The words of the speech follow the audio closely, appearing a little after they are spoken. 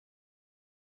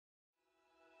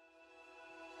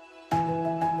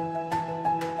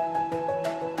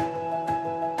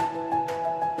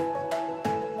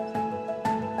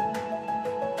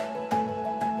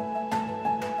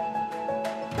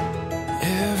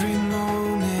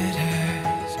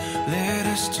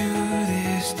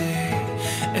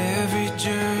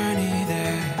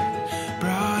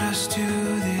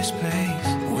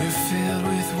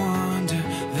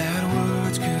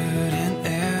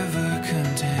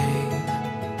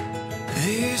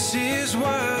This is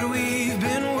what we've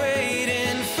been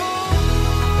waiting for.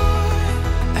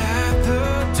 At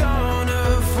the dawn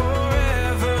of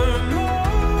forevermore,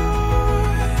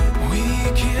 we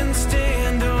can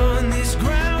stand on this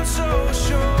ground so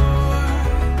sure.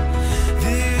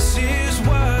 This is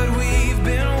what we've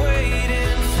been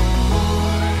waiting for.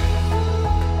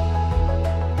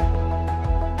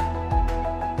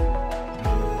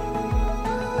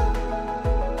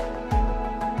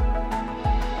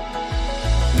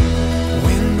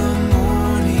 When the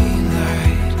morning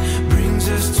light brings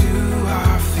us to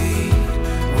our feet,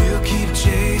 we'll keep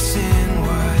chasing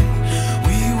what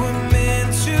we were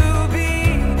meant to be.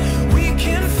 We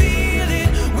can feel it,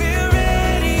 we're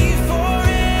ready for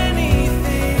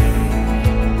anything.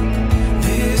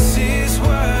 This is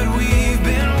what we've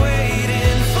been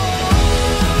waiting for.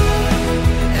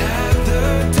 At the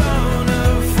dawn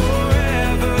of forevermore,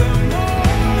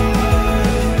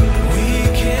 we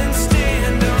can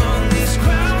stand on this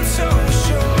ground so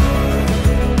sure.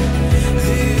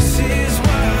 This is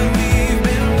what we've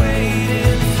been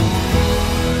waiting for.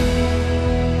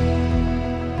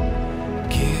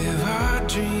 Give our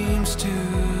dreams to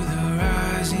the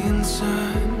rising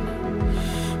sun.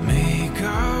 Make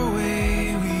our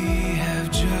way, we have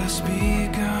just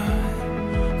begun.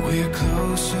 We're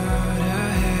closer to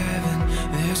heaven,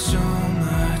 there's so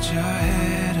much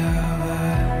ahead of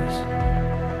us.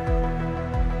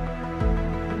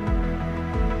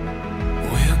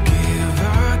 We'll give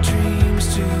our dreams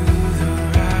to the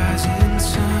rising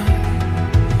sun.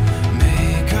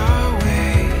 Make our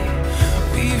way,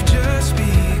 we've just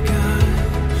begun.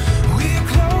 We're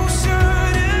closer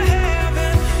to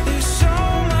heaven, there's so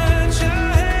much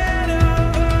ahead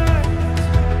of us.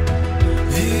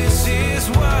 This is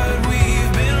what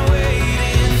we've been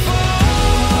waiting for.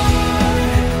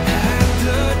 At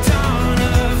the dawn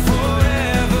of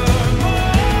forevermore,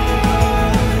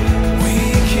 we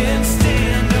can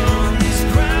stand on this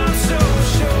ground so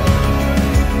sure.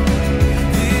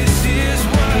 This is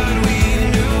what we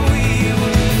knew we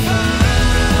would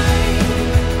find,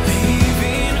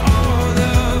 leaving all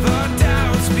of our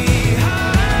doubts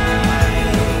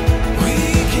behind. We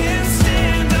can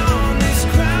stand on this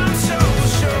ground so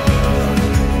sure.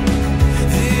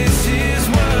 This is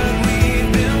what we've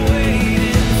been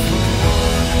waiting for.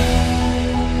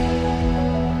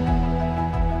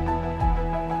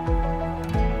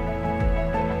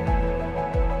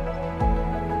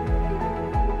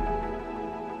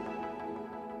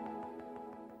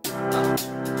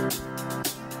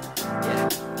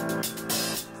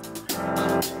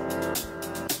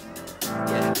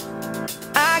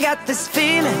 I got this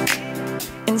feeling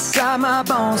inside my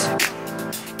bones.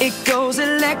 It goes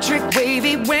electric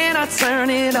wavy when I turn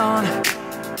it on.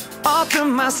 All through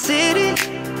my city,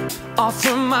 all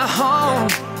through my home.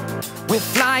 We're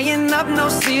flying up, no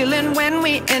ceiling when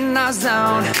we in our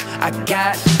zone. I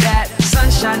got that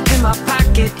sunshine in my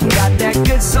pocket, got that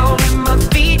good soul in my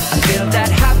feet. I feel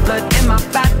that hot blood in my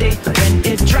body when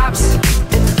it drops.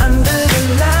 And under the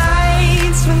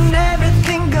lights, when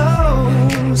everything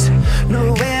goes,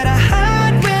 nowhere to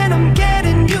hide when I'm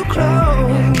getting you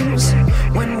close.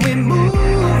 When we move,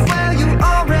 well, you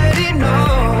already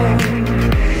know.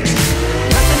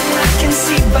 Nothing I can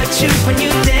see but you when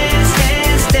you dance,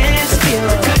 dance, dance. Feel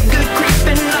good, good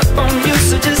creeping up on you,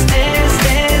 so just dance,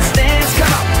 dance, dance.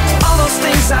 Come on, all those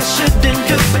things I shouldn't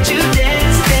do, but you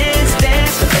dance, dance,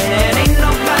 dance. And ain't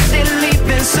nobody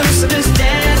leaving soon, so just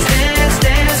dance, dance,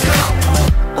 dance. Come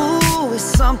on. Ooh, it's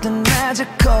something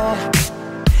magical.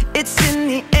 It's in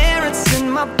the air, it's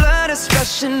in my blood, it's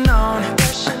rushing on.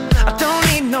 I don't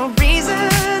need no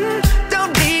reason,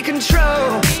 don't need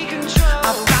control.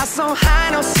 I fly so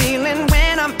high, no ceiling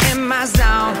when I'm in my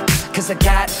zone. Cause I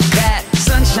got that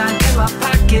sunshine in my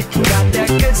pocket, got that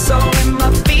good soul in my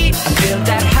feet. I feel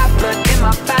that hot blood in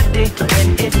my body when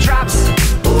it drops.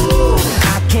 Ooh,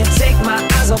 I can't take my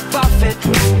eyes off of it,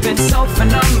 moving so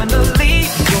phenomenally.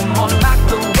 You're more like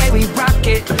the way we rock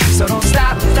it, so don't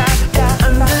stop, stop, stop.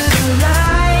 Under the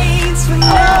lights when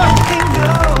everything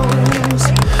goes,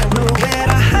 nowhere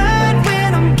to hide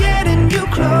when I'm getting you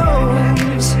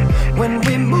close. When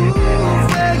we move,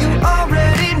 well, you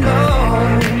already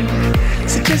know.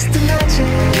 So just imagine